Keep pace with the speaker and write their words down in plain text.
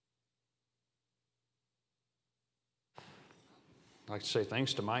I'd like to say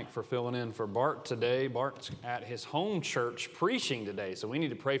thanks to Mike for filling in for Bart today. Bart's at his home church preaching today, so we need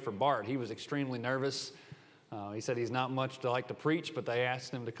to pray for Bart. He was extremely nervous. He said he's not much to like to preach, but they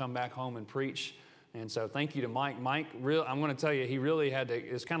asked him to come back home and preach. And so thank you to Mike. Mike, I'm going to tell you, he really had to,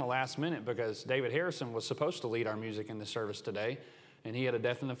 it's kind of last minute because David Harrison was supposed to lead our music in the service today, and he had a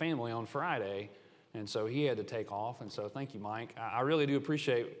death in the family on Friday, and so he had to take off. And so thank you, Mike. I really do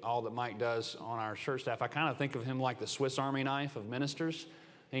appreciate all that Mike does on our church staff. I kind of think of him like the Swiss Army knife of ministers.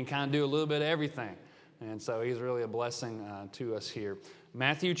 He can kind of do a little bit of everything. And so he's really a blessing to us here.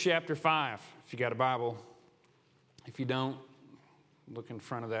 Matthew chapter 5, if you got a Bible. If you don't, look in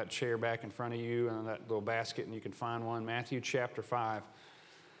front of that chair back in front of you and that little basket and you can find one. Matthew chapter 5.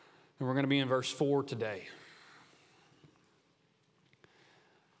 And we're going to be in verse 4 today.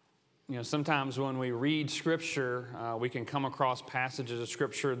 You know, sometimes when we read Scripture, we can come across passages of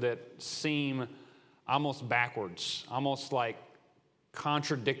Scripture that seem almost backwards, almost like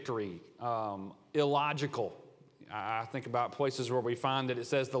contradictory, illogical. I think about places where we find that it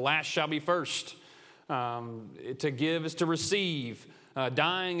says, the last shall be first. To give is to receive.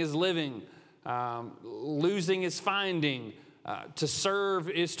 Dying is living. Losing is finding. To serve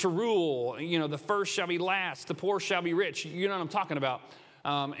is to rule. You know, the first shall be last. The poor shall be rich. You know what I'm talking about.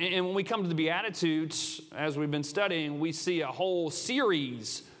 And when we come to the Beatitudes, as we've been studying, we see a whole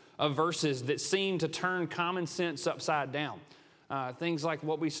series of verses that seem to turn common sense upside down. Things like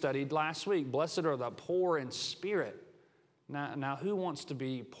what we studied last week. Blessed are the poor in spirit. Now who wants to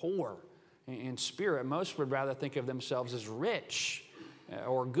be poor in spirit? Most would rather think of themselves as rich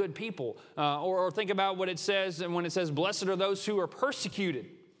or good people. Or think about what it says, and when it says, blessed are those who are persecuted.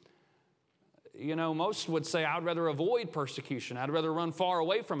 You know, most would say, I'd rather avoid persecution. I'd rather run far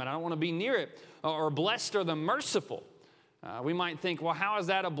away from it. I don't want to be near it. Or blessed are the merciful. We might think, well, how is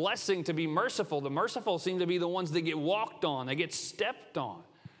that a blessing to be merciful? The merciful seem to be the ones that get walked on. They get stepped on.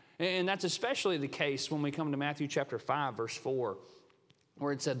 And that's especially the case when we come to Matthew chapter 5, verse 4,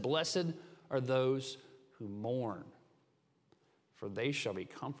 where it said, blessed are those who mourn, for they shall be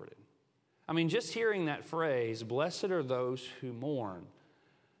comforted. I mean, just hearing that phrase, blessed are those who mourn,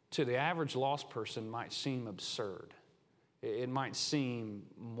 to the average lost person might seem absurd. It might seem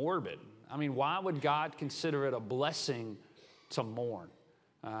morbid. I mean, why would God consider it a blessing to mourn?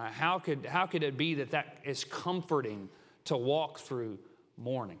 How could it be that is comforting to walk through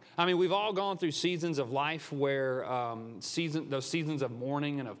mourning? I mean, we've all gone through seasons of life where those seasons of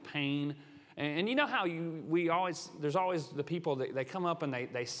mourning and of pain. And you know how there's always the people that they come up and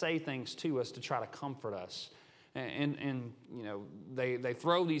they say things to us to try to comfort us. And you know, they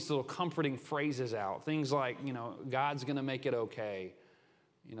throw these little comforting phrases out. Things like, you know, God's going to make it okay.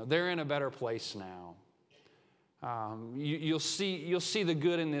 You know, they're in a better place now. You'll see the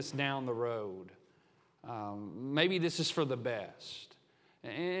good in this down the road. Maybe this is for the best.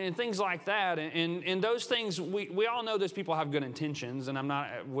 And things like that. And those things, we all know those people have good intentions, and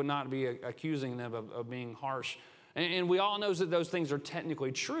would not be accusing them of being harsh. And we all know that those things are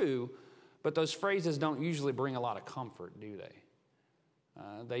technically true, but those phrases don't usually bring a lot of comfort, do they?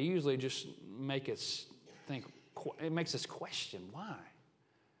 They usually just make us think, it makes us question why.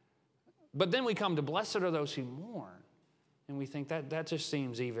 But then we come to blessed are those who mourn, and we think that just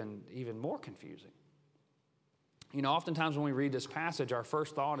seems even more confusing. You know, oftentimes when we read this passage, our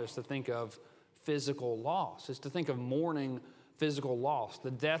first thought is to think of physical loss. It's to think of mourning physical loss,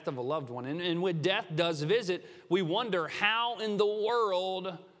 the death of a loved one. And when death does visit, we wonder, how in the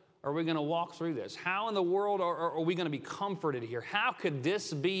world are we going to walk through this? How in the world are we going to be comforted here? How could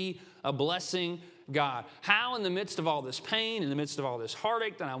this be a blessing, God? How in the midst of all this pain, in the midst of all this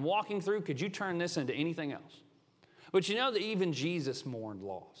heartache that I'm walking through, could you turn this into anything else? But you know that even Jesus mourned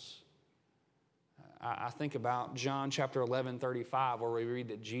loss. I think about John chapter 11:35, where we read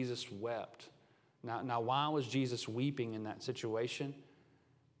that Jesus wept. Now, why was Jesus weeping in that situation?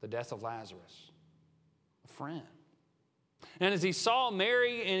 The death of Lazarus, a friend. And as he saw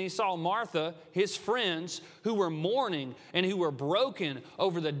Mary and he saw Martha, his friends, who were mourning and who were broken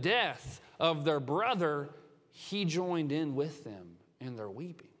over the death of their brother, he joined in with them in their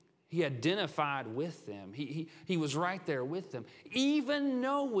weeping. He identified with them. He was right there with them, even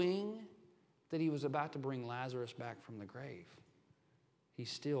knowing that he was about to bring Lazarus back from the grave. He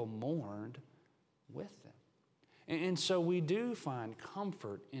still mourned with them. And so we do find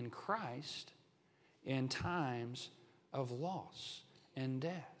comfort in Christ in times of loss and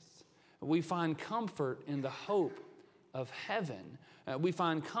death. We find comfort in the hope of heaven. We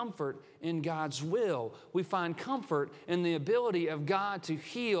find comfort in God's will. We find comfort in the ability of God to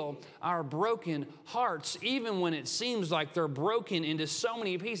heal our broken hearts, even when it seems like they're broken into so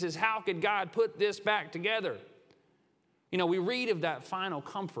many pieces. How could God put this back together? You know, we read of that final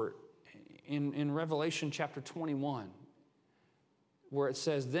comfort in Revelation chapter 21, where it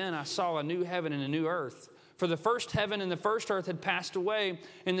says, "Then I saw a new heaven and a new earth. For the first heaven and the first earth had passed away,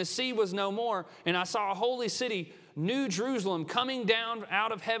 and the sea was no more. And I saw a holy city, New Jerusalem, coming down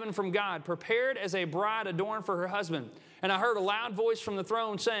out of heaven from God, prepared as a bride adorned for her husband. And I heard a loud voice from the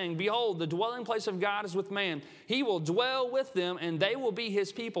throne saying, Behold, the dwelling place of God is with man. He will dwell with them, and they will be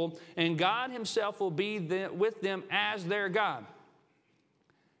his people, and God himself will be with them as their God.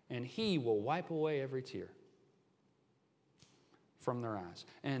 And he will wipe away every tear from their eyes.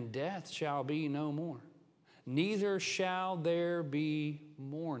 And death shall be no more. Neither shall there be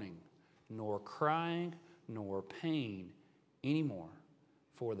mourning, nor crying, nor pain anymore,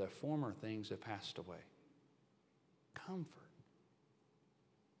 for the former things have passed away." Comfort.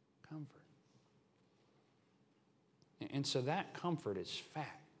 Comfort. And so that comfort is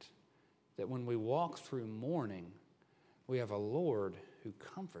fact, that when we walk through mourning, we have a Lord who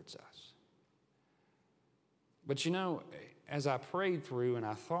comforts us. But you know, as I prayed through and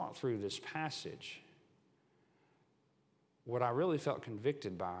I thought through this passage, what I really felt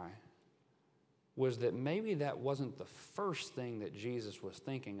convicted by was that maybe that wasn't the first thing that Jesus was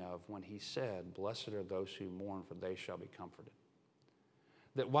thinking of when he said, "Blessed are those who mourn, for they shall be comforted."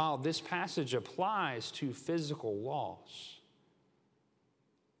 That while this passage applies to physical loss,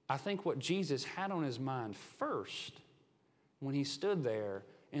 I think what Jesus had on his mind first when he stood there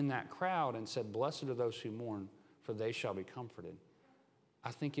in that crowd and said, "Blessed are those who mourn, for they shall be comforted,"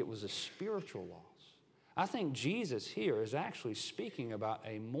 I think it was a spiritual loss. I think Jesus here is actually speaking about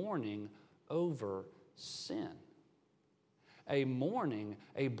a mourning over sin. A mourning,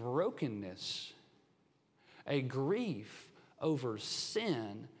 a brokenness, a grief over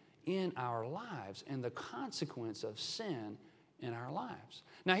sin in our lives and the consequence of sin in our lives.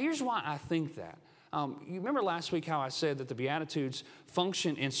 Now, here's why I think that. You remember last week how I said that the Beatitudes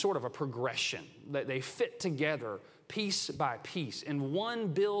function in sort of a progression, that they fit together piece by piece, and one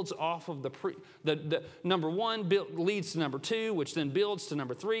builds off of the number one leads to number two, which then builds to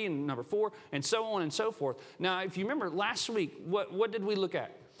number three and number four, and so on and so forth. Now, if you remember last week, what did we look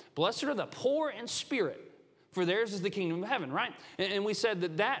at? Blessed are the poor in spirit, for theirs is the kingdom of heaven, right? And we said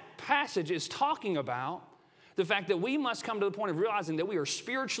that passage is talking about the fact that we must come to the point of realizing that we are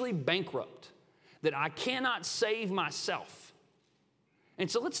spiritually bankrupt, that I cannot save myself.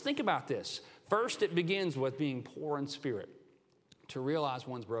 And so let's think about this. First, it begins with being poor in spirit, to realize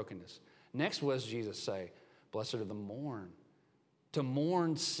one's brokenness. Next, what does Jesus say? Blessed are the mourn. To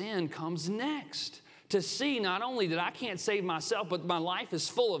mourn sin comes next. To see not only that I can't save myself, but my life is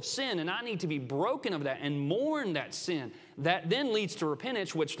full of sin, and I need to be broken of that and mourn that sin. That then leads to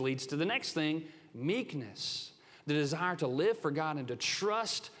repentance, which leads to the next thing, meekness. The desire to live for God and to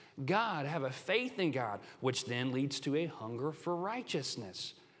trust God, have a faith in God, which then leads to a hunger for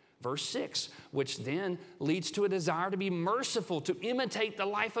righteousness. Verse 6, which then leads to a desire to be merciful, to imitate the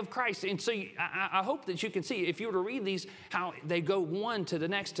life of Christ. And so I hope that you can see, if you were to read these, how they go one to the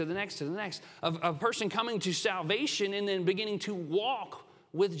next, to the next, to the next, of a person coming to salvation and then beginning to walk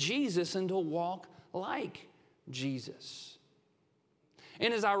with Jesus and to walk like Jesus.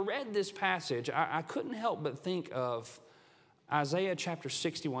 And as I read this passage, I couldn't help but think of Isaiah chapter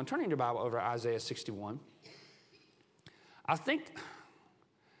 61. Turning your Bible over to Isaiah 61.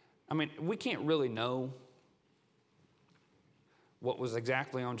 We can't really know what was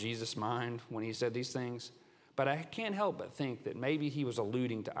exactly on Jesus' mind when he said these things, but I can't help but think that maybe he was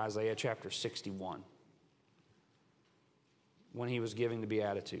alluding to Isaiah chapter 61 when he was giving the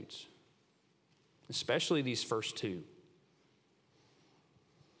Beatitudes, especially these first two.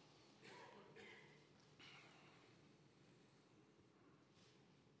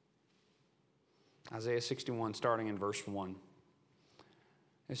 Isaiah 61, starting in verse 1.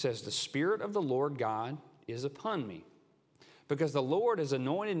 It says, "The Spirit of the Lord God is upon me, because the Lord has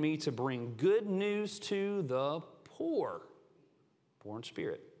anointed me to bring good news to the poor in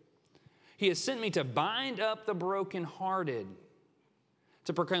spirit. He has sent me to bind up the brokenhearted,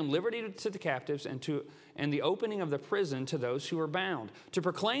 to proclaim liberty to the captives and the opening of the prison to those who are bound, to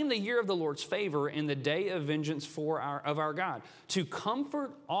proclaim the year of the Lord's favor and the day of vengeance of our God, to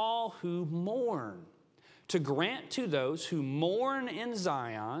comfort all who mourn, to grant to those who mourn in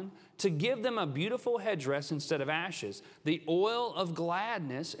Zion, to give them a beautiful headdress instead of ashes, the oil of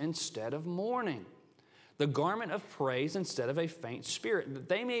gladness instead of mourning, the garment of praise instead of a faint spirit, that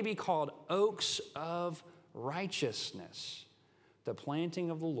they may be called oaks of righteousness, the planting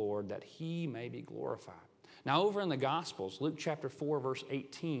of the Lord, that he may be glorified." Now over in the Gospels, Luke chapter 4, verse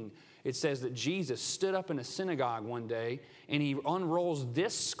 18, it says that Jesus stood up in a synagogue one day and he unrolls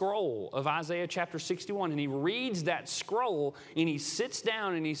this scroll of Isaiah chapter 61 and he reads that scroll and he sits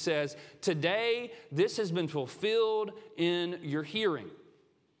down and he says, "Today this has been fulfilled in your hearing."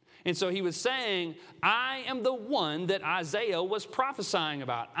 And so he was saying, I am the one that Isaiah was prophesying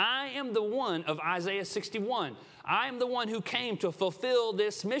about. I am the one of Isaiah 61. I am the one who came to fulfill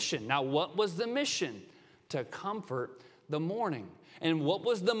this mission. Now, what was the mission? To comfort the mourning. And what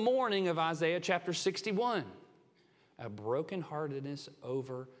was the mourning of Isaiah chapter 61? A brokenheartedness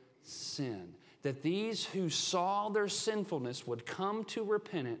over sin. That these who saw their sinfulness would come to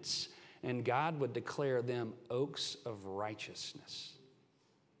repentance and God would declare them oaks of righteousness.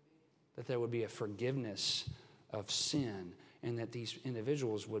 That there would be a forgiveness of sin and that these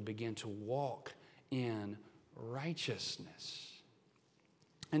individuals would begin to walk in righteousness.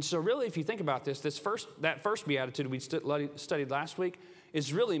 And so really, if you think about this, that first beatitude we studied last week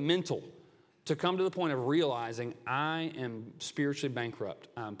is really mental, to come to the point of realizing I am spiritually bankrupt,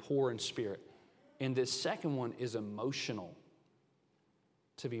 I'm poor in spirit. And this second one is emotional,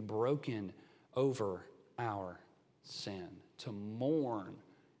 to be broken over our sin, to mourn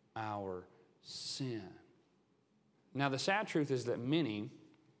our sin. Now, the sad truth is that many,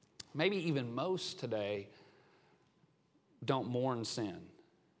 maybe even most today, don't mourn sin.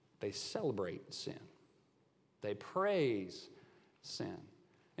 They celebrate sin. They praise sin.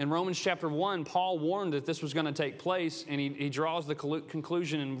 In Romans chapter 1, Paul warned that this was going to take place, and he draws the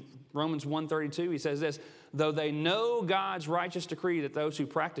conclusion in Romans 1:32. He says this, though they know God's righteous decree that those who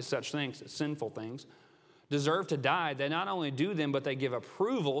practice such things, sinful things, deserve to die, they not only do them, but they give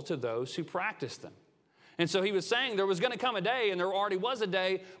approval to those who practice them. And so he was saying there was going to come a day, and there already was a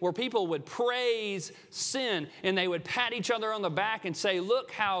day, where people would praise sin, and they would pat each other on the back and say,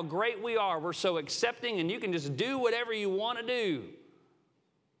 look how great we are. We're so accepting, and you can just do whatever you want to do.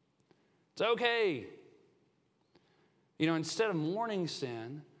 It's okay. You know, instead of mourning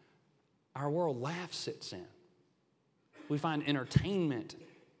sin, our world laughs at sin. We find entertainment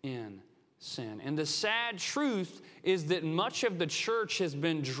in sin. And the sad truth is that much of the church has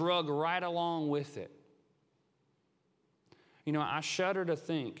been drugged right along with it. You know, I shudder to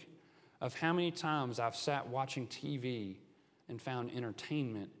think of how many times I've sat watching TV and found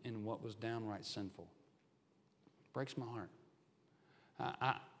entertainment in what was downright sinful. It breaks my heart.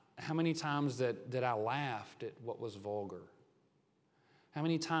 How many times that I laughed at what was vulgar? How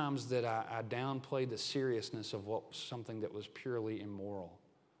many times that I downplayed the seriousness of what was something that was purely immoral?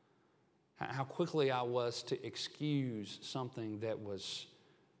 How quickly I was to excuse something that was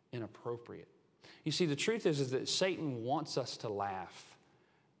inappropriate. You see, the truth is that Satan wants us to laugh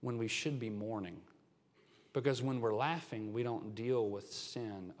when we should be mourning. Because when we're laughing, we don't deal with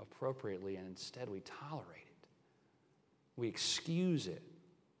sin appropriately, and instead we tolerate it. We excuse it.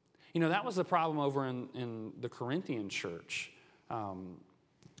 You know, that was the problem over in the Corinthian church.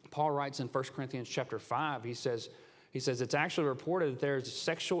 Paul writes in 1 Corinthians chapter 5, he says, it's actually reported that there's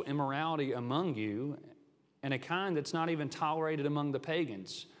sexual immorality among you, and a kind that's not even tolerated among the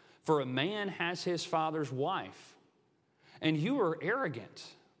pagans. For a man has his father's wife, and you are arrogant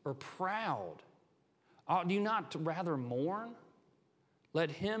or proud. Ought you not to rather mourn?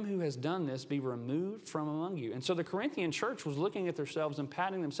 Let him who has done this be removed from among you. And so the Corinthian church was looking at themselves and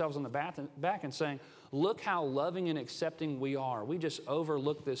patting themselves on the back and saying, look how loving and accepting we are. We just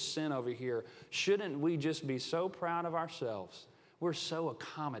overlook this sin over here. Shouldn't we just be so proud of ourselves? We're so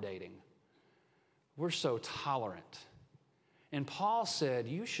accommodating. We're so tolerant. And Paul said,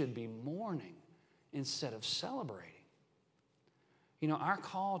 you should be mourning instead of celebrating. You know, our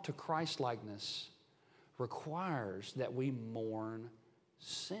call to Christ-likeness requires that we mourn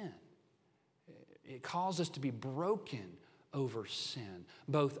sin. It calls us to be broken over sin,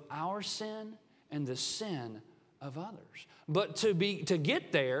 both our sin and the sin of others. But to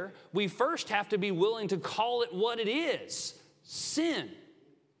get there, we first have to be willing to call it what it is, sin.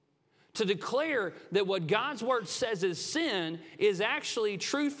 To declare that what God's word says is sin is actually,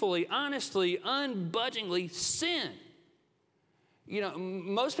 truthfully, honestly, unbudgingly sin. You know,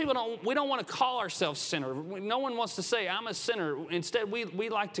 most people don't want to call ourselves sinner. No one wants to say, I'm a sinner. Instead, we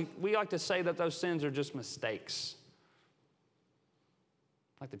like to say that those sins are just mistakes.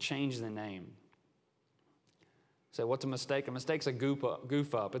 Like to change the name. Say, what's a mistake? A mistake's a goof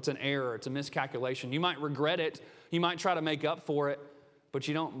up. It's an error. It's a miscalculation. You might regret it. You might try to make up for it. But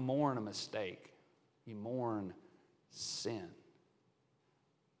you don't mourn a mistake. You mourn sin.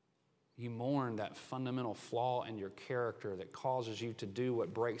 You mourn that fundamental flaw in your character that causes you to do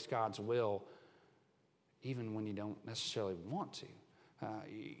what breaks God's will, even when you don't necessarily want to.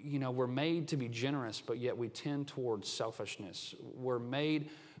 You know, we're made to be generous, but yet we tend towards selfishness. We're made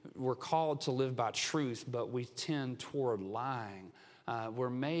we're called to live by truth, but we tend toward lying. We're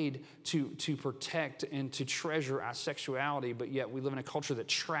made to protect and to treasure our sexuality, but yet we live in a culture that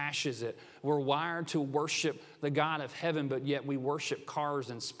trashes it. We're wired to worship the God of heaven, but yet we worship cars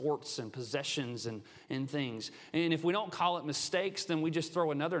and sports and possessions and things. And if we don't call it mistakes, then we just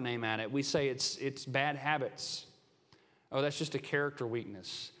throw another name at it. We say it's bad habits. Oh, that's just a character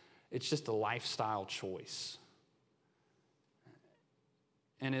weakness. It's just a lifestyle choice.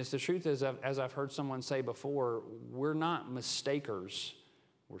 And as the truth is, as I've heard someone say before, we're not mistakers,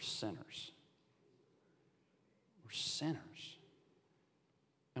 we're sinners. We're sinners.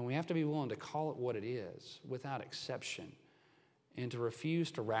 And we have to be willing to call it what it is without exception, and to refuse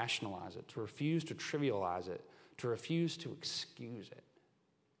to rationalize it, to refuse to trivialize it, to refuse to excuse it.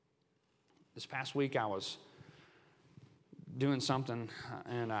 This past week I was doing something,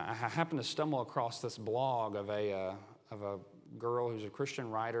 and I happened to stumble across this blog of a girl who's a Christian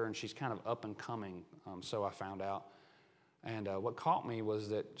writer, and she's kind of up and coming, so I found out. And what caught me was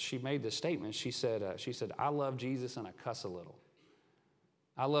that she made this statement. She said, I love Jesus and I cuss a little.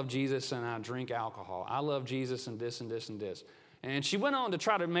 I love Jesus and I drink alcohol. I love Jesus and this and this and this. And she went on to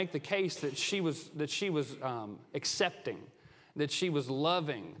try to make the case that she was accepting, that she was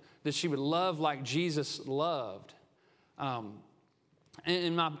loving, that she would love like Jesus loved.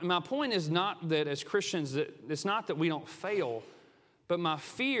 And my point is not that as Christians, that it's not that we don't fail, but my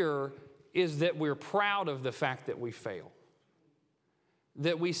fear is that we're proud of the fact that we fail.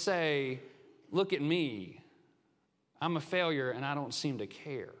 That we say, look at me, I'm a failure and I don't seem to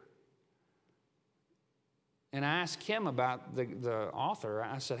care. And I asked Kim about the author.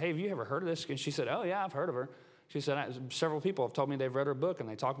 I said, hey, have you ever heard of this? And she said, oh yeah, I've heard of her. She said, several people have told me they've read her book and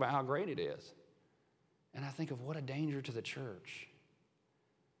they talk about how great it is. And I think of what a danger to the church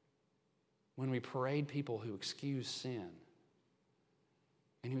when we parade people who excuse sin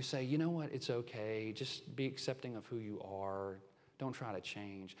and who say, you know what, it's okay, just be accepting of who you are, don't try to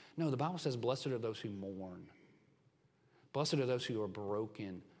change. No, the Bible says, blessed are those who mourn. Blessed are those who are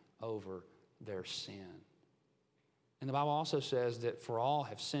broken over their sin. And the Bible also says that for all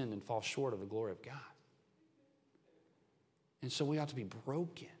have sinned and fall short of the glory of God. And so we ought to be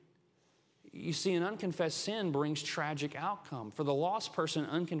broken. You see, an unconfessed sin brings tragic outcome. For the lost person,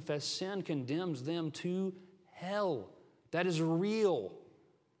 unconfessed sin condemns them to hell. That is real.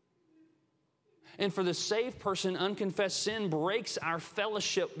 And for the saved person, unconfessed sin breaks our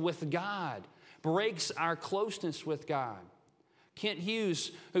fellowship with God, breaks our closeness with God. Kent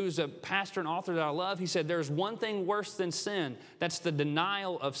Hughes, who's a pastor and author that I love, he said, there's one thing worse than sin. That's the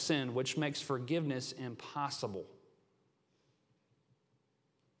denial of sin, which makes forgiveness impossible.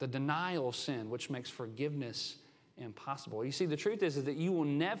 The denial of sin, which makes forgiveness impossible. You see, the truth is that you will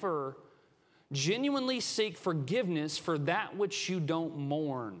never genuinely seek forgiveness for that which you don't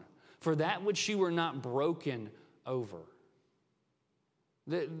mourn, for that which you are not broken over.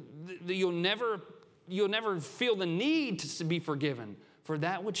 You'll never feel the need to be forgiven for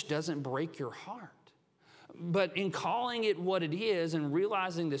that which doesn't break your heart. But in calling it what it is and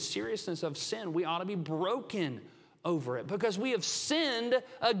realizing the seriousness of sin, we ought to be broken over it because we have sinned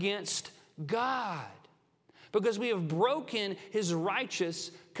against God, because we have broken His righteous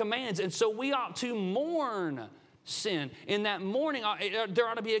commands. And so we ought to mourn sin. In that mourning, there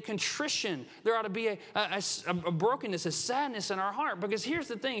ought to be a contrition. There ought to be a brokenness, a sadness in our heart. Because here's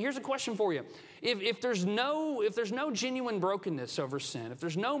the thing. Here's a question for you. If there's no genuine brokenness over sin, if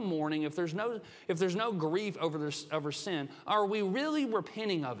there's no mourning, if there's no grief over sin, are we really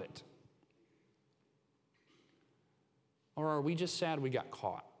repenting of it? Or are we just sad we got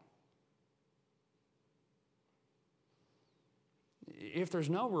caught? If there's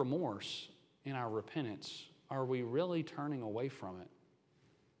no remorse in our repentance, are we really turning away from it?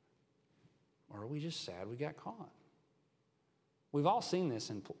 Or are we just sad we got caught? We've all seen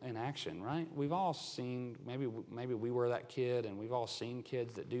this in action, right? We've all seen, maybe we were that kid, and we've all seen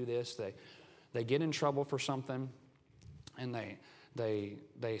kids that do this. They get in trouble for something, and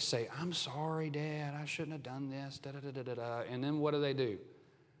they say, I'm sorry, Dad, I shouldn't have done this, da-da-da-da-da. And then what do?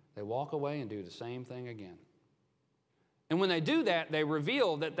 They walk away and do the same thing again. And when they do that, they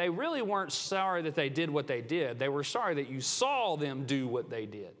reveal that they really weren't sorry that they did what they did. They were sorry that you saw them do what they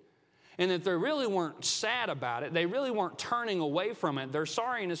did. And that they really weren't sad about it. They really weren't turning away from it. Their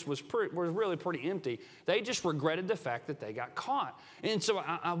sorriness was really pretty empty. They just regretted the fact that they got caught. And so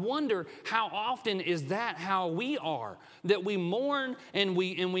I wonder, how often is that how we are? That we mourn and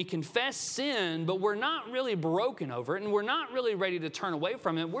we confess sin, but we're not really broken over it, and we're not really ready to turn away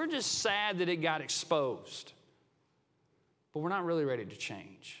from it. We're just sad that it got exposed. But we're not really ready to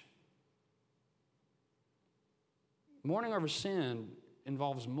change. Mourning over sin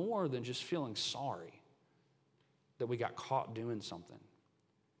involves more than just feeling sorry that we got caught doing something.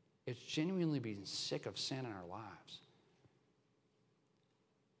 It's genuinely being sick of sin in our lives.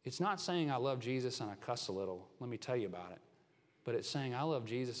 It's not saying I love Jesus and I cuss a little. Let me tell you about it. But it's saying I love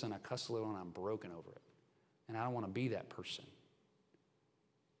Jesus and I cuss a little and I'm broken over it. And I don't want to be that person.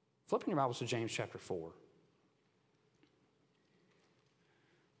 Flipping your Bibles to James chapter 4.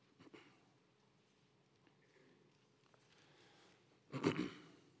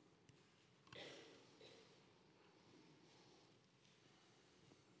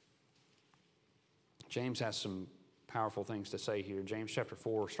 James has some powerful things to say here. James chapter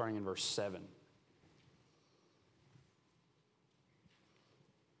 4, starting in verse 7.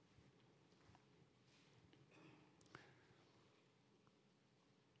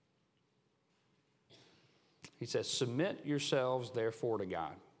 He says, "Submit yourselves therefore to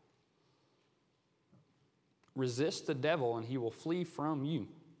God. Resist the devil and he will flee from you."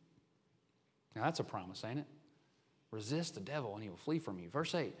 Now that's a promise, ain't it? Resist the devil and he will flee from you.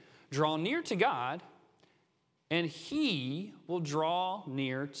 Verse 8, "Draw near to God and he will draw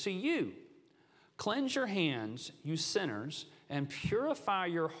near to you. Cleanse your hands, you sinners, and purify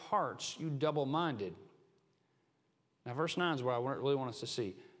your hearts, you double-minded." Now verse 9 is what I really want us to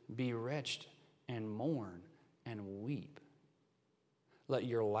see. "Be wretched and mourn and weep. Let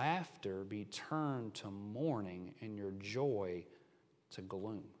your laughter be turned to mourning and your joy to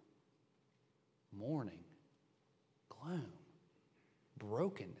gloom." Mourning, gloom,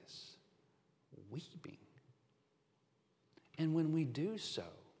 brokenness, weeping. And when we do so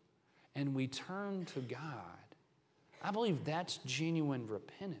and we turn to God, I believe that's genuine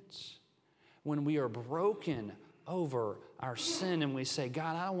repentance. When we are broken over our sin and we say,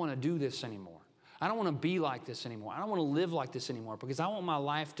 "God, I don't want to do this anymore. I don't want to be like this anymore. I don't want to live like this anymore because I want my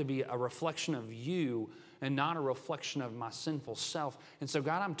life to be a reflection of you and not a reflection of my sinful self. And so,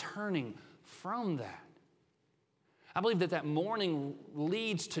 God, I'm turning from that." I believe that mourning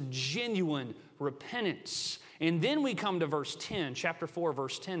leads to genuine repentance. And then we come to verse 10, chapter 4,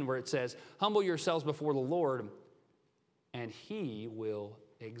 verse 10, where it says, "Humble yourselves before the Lord, and he will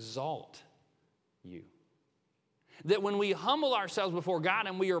exalt you." That when we humble ourselves before God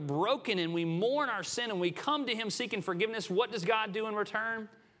and we are broken and we mourn our sin and we come to him seeking forgiveness, what does God do in return?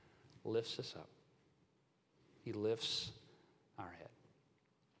 Lifts us up. He lifts our head.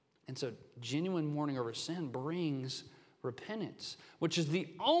 And so genuine mourning over sin brings repentance, which is the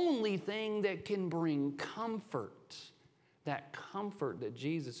only thing that can bring comfort, that comfort that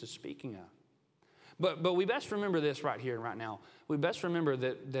Jesus is speaking of. But we best remember this right here and right now. We best remember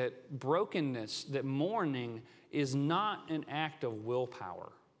that brokenness, that mourning is not an act of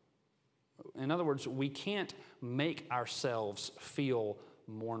willpower. In other words, we can't make ourselves feel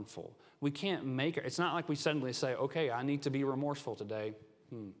mournful. We can't make it. It's not like we suddenly say, "Okay, I need to be remorseful today."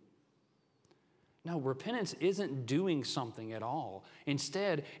 No, repentance isn't doing something at all.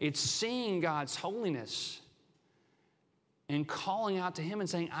 Instead, it's seeing God's holiness and calling out to him and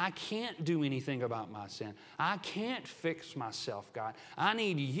saying, "I can't do anything about my sin. I can't fix myself, God. I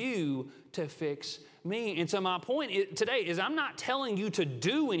need you to fix me." And so my point today is I'm not telling you to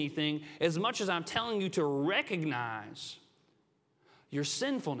do anything as much as I'm telling you to recognize your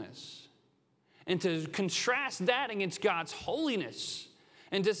sinfulness and to contrast that against God's holiness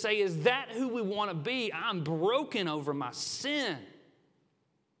and to say, is that who we want to be? I'm broken over my sin.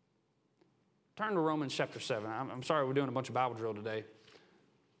 Turn to Romans chapter 7. I'm sorry we're doing a bunch of Bible drill today.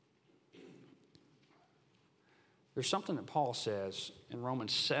 There's something that Paul says in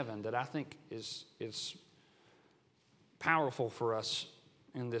Romans 7 that I think is powerful for us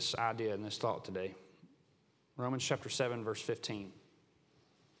in this idea and this thought today. Romans chapter 7, verse 15.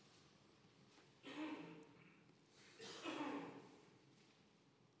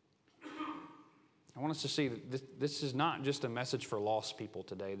 I want us to see that this is not just a message for lost people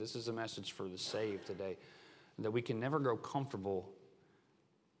today. This is a message for the saved today. That we can never grow comfortable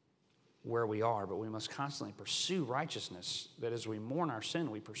where we are, but we must constantly pursue righteousness. That as we mourn our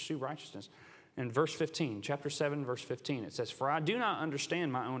sin, we pursue righteousness. In verse 15, chapter 7, verse 15, it says, "For I do not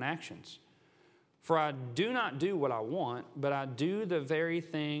understand my own actions. For I do not do what I want, but I do the very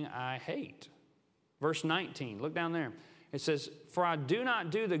thing I hate." Verse 19, look down there. It says, "For I do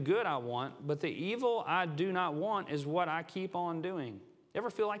not do the good I want, but the evil I do not want is what I keep on doing." You ever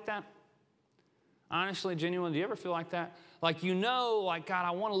feel like that? Honestly, genuinely, do you ever feel like that? Like, like, God,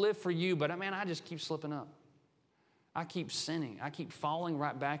 I want to live for you, but man, I just keep slipping up. I keep sinning. I keep falling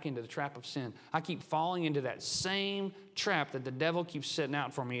right back into the trap of sin. I keep falling into that same trap that the devil keeps setting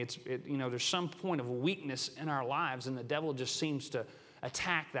out for me. There's some point of weakness in our lives, and the devil just seems to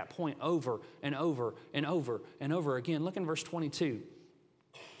attack that point over and over and over and over again. Look in verse 22.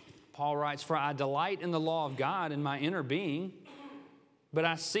 Paul writes, "For I delight in the law of God in my inner being, but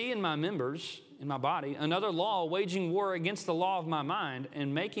I see in my members, in my body, another law waging war against the law of my mind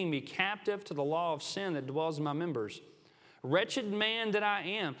and making me captive to the law of sin that dwells in my members. Wretched man that I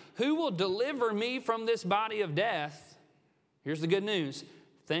am, who will deliver me from this body of death?" Here's the good news.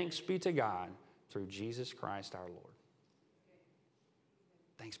 "Thanks be to God through Jesus Christ our Lord."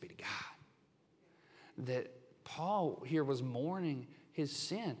 Thanks be to God. That Paul here was mourning his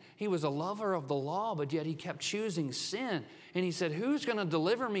sin. He was a lover of the law, but yet he kept choosing sin. And he said, who's going to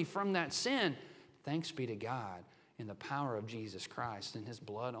deliver me from that sin? Thanks be to God in the power of Jesus Christ and his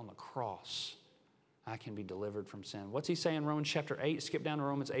blood on the cross. I can be delivered from sin. What's he say in Romans chapter 8? Skip down to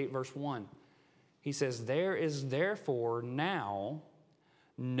Romans 8, verse 1. He says, "There is therefore now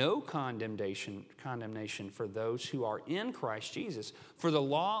no condemnation for those who are in Christ Jesus. For the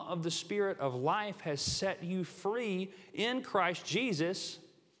law of the Spirit of life has set you free in Christ Jesus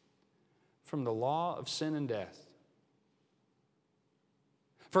from the law of sin and death.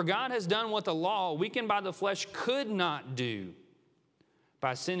 For God has done what the law, weakened by the flesh, could not do.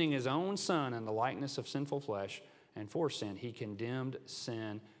 By sending his own Son in the likeness of sinful flesh, and for sin, he condemned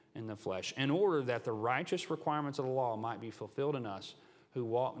sin in the flesh, in order that the righteous requirements of the law might be fulfilled in us, who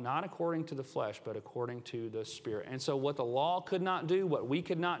walk not according to the flesh, but according to the Spirit." And so what the law could not do, what we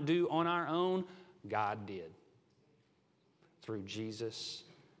could not do on our own, God did through Jesus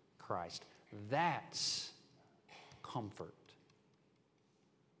Christ. That's comfort.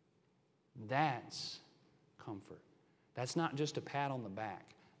 That's comfort. That's not just a pat on the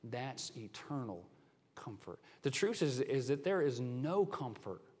back. That's eternal comfort. The truth is that there is no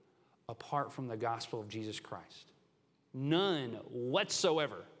comfort apart from the gospel of Jesus Christ. None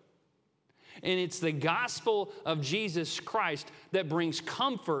whatsoever. And it's the gospel of Jesus Christ that brings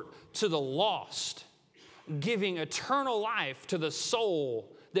comfort to the lost, giving eternal life to the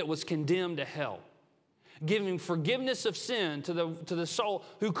soul that was condemned to hell, giving forgiveness of sin to the soul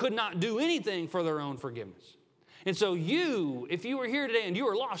who could not do anything for their own forgiveness. And so you, if you were here today and you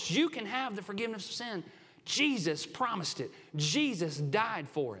were lost, you can have the forgiveness of sin. Jesus promised it. Jesus died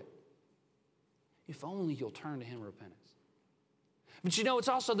for it. If only you'll turn to him in repentance. But you know, it's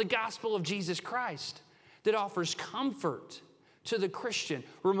also the gospel of Jesus Christ that offers comfort to the Christian,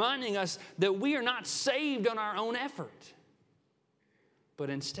 reminding us that we are not saved on our own effort, but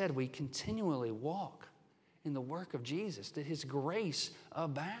instead we continually walk in the work of Jesus, that his grace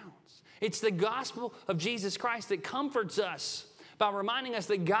abounds. It's the gospel of Jesus Christ that comforts us by reminding us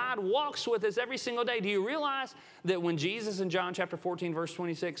that God walks with us every single day. Do you realize that when Jesus in John chapter 14, verse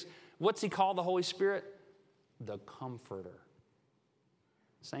 26, what's he called the Holy Spirit? The Comforter.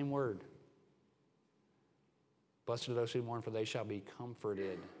 Same word. Blessed are those who mourn, for they shall be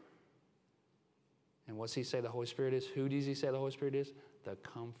comforted. And what's he say the Holy Spirit is? Who does he say the Holy Spirit is? The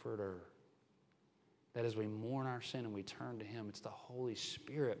Comforter. That as we mourn our sin and we turn to him, it's the Holy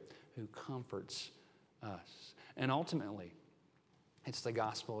Spirit who comforts us. And ultimately, it's the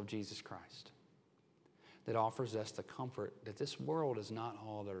gospel of Jesus Christ that offers us the comfort that this world is not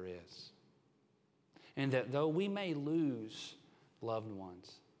all there is. And that though we may lose loved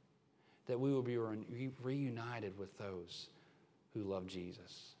ones, that we will be reunited with those who love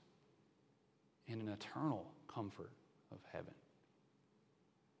Jesus in an eternal comfort of heaven.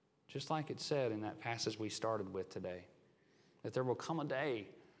 Just like it said in that passage we started with today, that there will come a day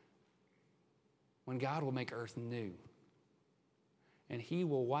when God will make earth new, and he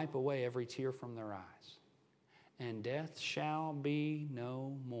will wipe away every tear from their eyes, and death shall be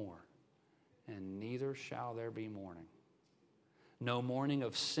no more, and neither shall there be mourning. No mourning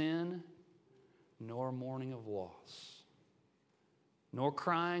of sin, nor mourning of loss, nor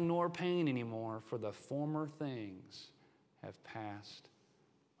crying, nor pain anymore, for the former things have passed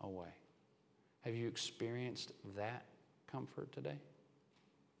away. Have you experienced that comfort today?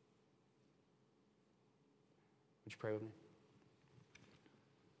 Would you pray with me?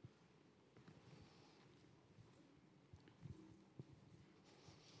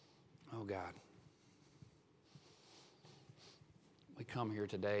 Oh God, we come here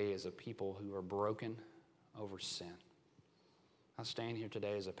today as a people who are broken over sin. I stand here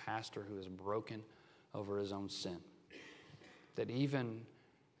today as a pastor who is broken over his own sin. That even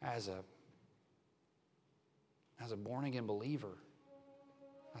as a born-again believer,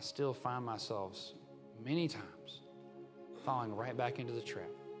 I still find myself many times falling right back into the trap.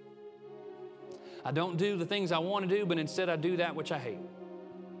 I don't do the things I want to do, but instead I do that which I hate.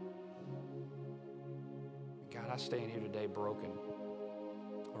 God, I stand here today broken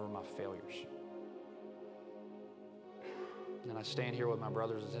over my failures. And I stand here with my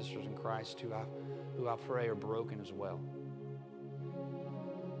brothers and sisters in Christ who I pray are broken as well.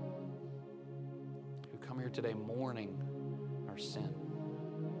 today mourning our sin.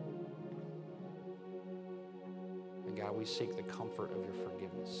 And God, we seek the comfort of your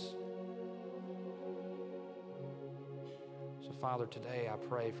forgiveness. So Father, today I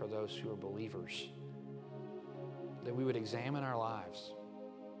pray for those who are believers, that we would examine our lives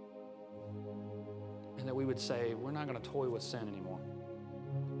and that we would say, we're not going to toy with sin anymore.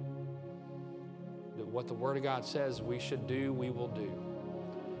 That what the Word of God says we should do, we will do.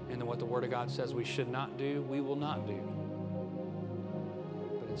 And that what the Word of God says we should not do, we will not do.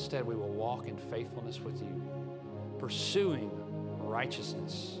 But instead we will walk in faithfulness with you, pursuing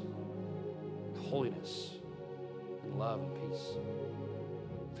righteousness, holiness, and love and peace.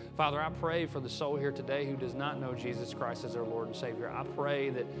 Father, I pray for the soul here today who does not know Jesus Christ as their Lord and Savior. I pray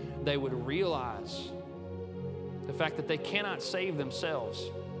that they would realize the fact that they cannot save themselves,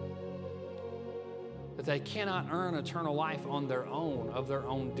 that they cannot earn eternal life on their own, of their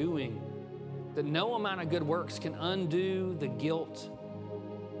own doing, that no amount of good works can undo the guilt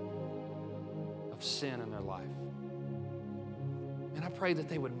of sin in their life. And I pray that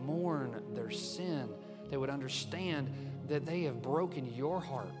they would mourn their sin. They would understand that they have broken your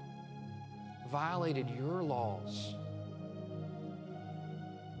heart, violated your laws,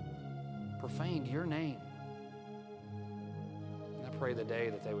 profaned your name. And I pray the day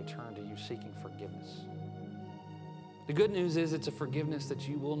that they would turn to you seeking forgiveness. The good news is it's a forgiveness that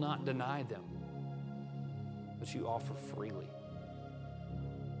you will not deny them, but you offer freely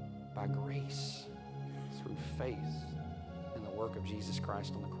by grace through faith in the work of Jesus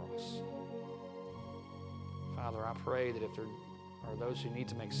Christ on the cross. Father, I pray that if there are those who need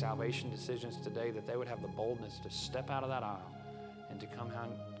to make salvation decisions today, that they would have the boldness to step out of that aisle and to come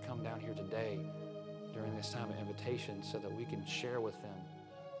down here today during this time of invitation so that we can share with them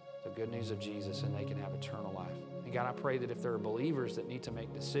the good news of Jesus and they can have eternal life. And God, I pray that if there are believers that need to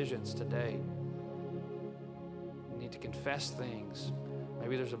make decisions today, need to confess things,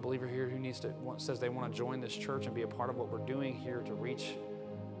 maybe there's a believer here who says they want to join this church and be a part of what we're doing here to reach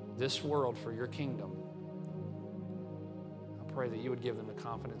this world for your kingdom. I pray that you would give them the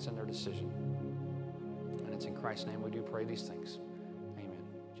confidence in their decision. And it's in Christ's name we do pray these things. Amen.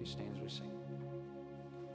 Would you stand as we sing?